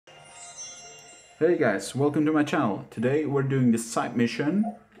Hey guys, welcome to my channel. Today we're doing the side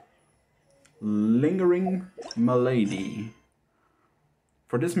mission Lingering Malady.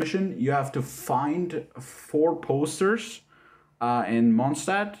 For this mission you have to find 4 posters in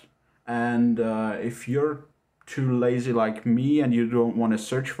Mondstadt, and if you're too lazy like me and you don't want to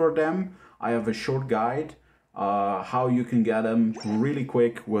search for them, I have a short guide how you can get them really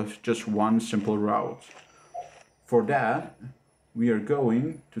quick with just one simple route. For that we are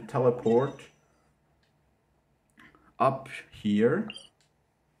going to teleport up here.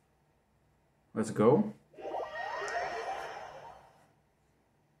 Let's go.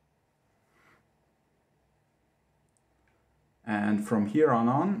 And from here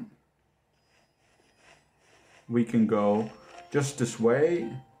on, we can go just this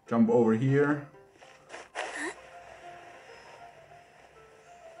way, jump over here.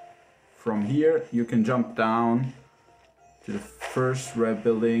 From here, you can jump down to the first red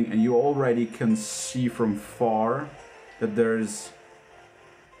building, and you already can see from far that there's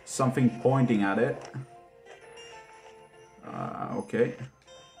something pointing at it. Okay.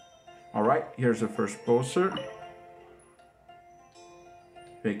 Alright, here's the first poster.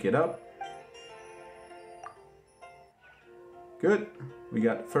 Pick it up. Good. We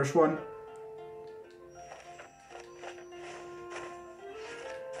got the first one.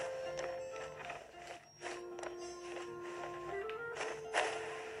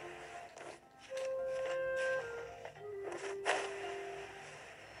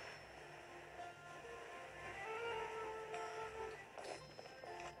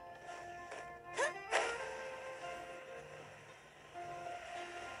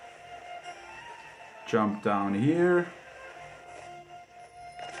 Jump down here.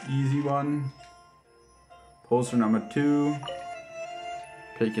 Easy one. Poster number 2.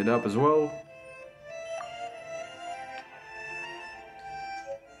 Pick it up as well.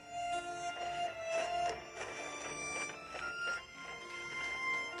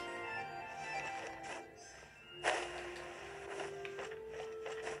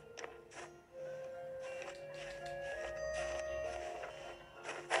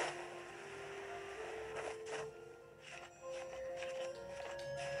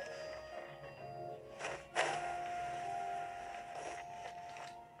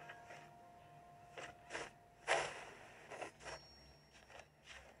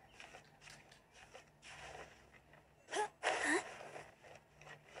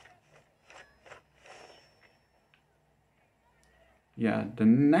 Yeah, the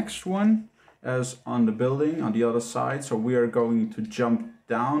next one is on the building on the other side, so we are going to jump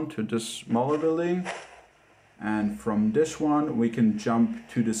down to this smaller building, and from this one we can jump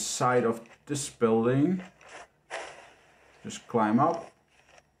to the side of this building. Just climb up,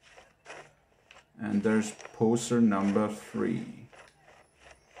 and there's poster number 3.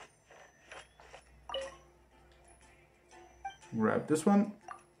 Grab this one.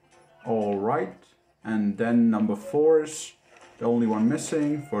 Alright, and then number 4 is the only one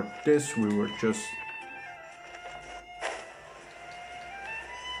missing. For this we were just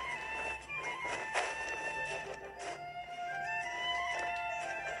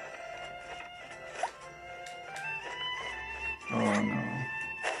oh no.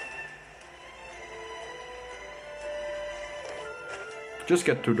 Just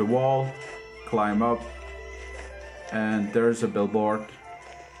get through the wall, climb up, and there's a billboard.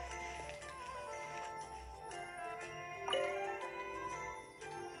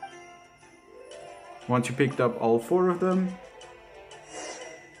 Once you picked up all 4 of them,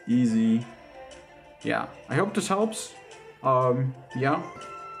 easy. Yeah, I hope this helps. Yeah,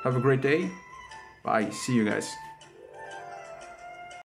 have a great day. Bye, see you guys.